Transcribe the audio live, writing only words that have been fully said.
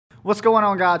What's going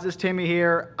on, guys? It's Timmy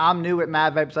here. I'm new at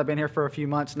Mad Vapes. I've been here for a few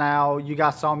months now. You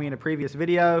guys saw me in a previous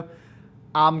video.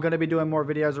 I'm going to be doing more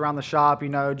videos around the shop,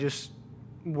 just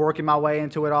working my way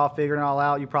into it all, figuring it all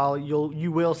out.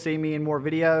 You will see me in more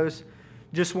videos.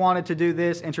 Just wanted to do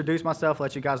this, introduce myself,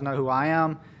 let you guys know who I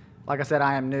am. Like I said,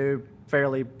 I am new,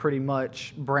 pretty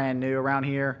much brand new around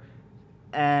here,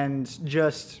 and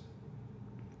just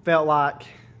felt like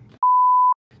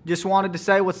just wanted to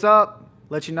say what's up,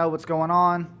 let you know what's going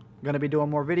on. I'm going to be doing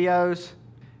more videos.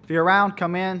 If you're around,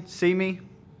 come in, see me,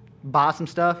 buy some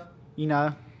stuff,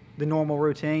 the normal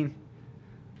routine.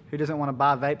 Who doesn't want to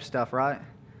buy vape stuff, right?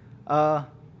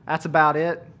 That's about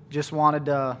it. Just wanted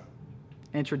to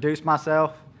introduce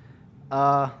myself.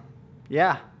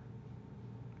 Yeah.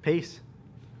 Peace.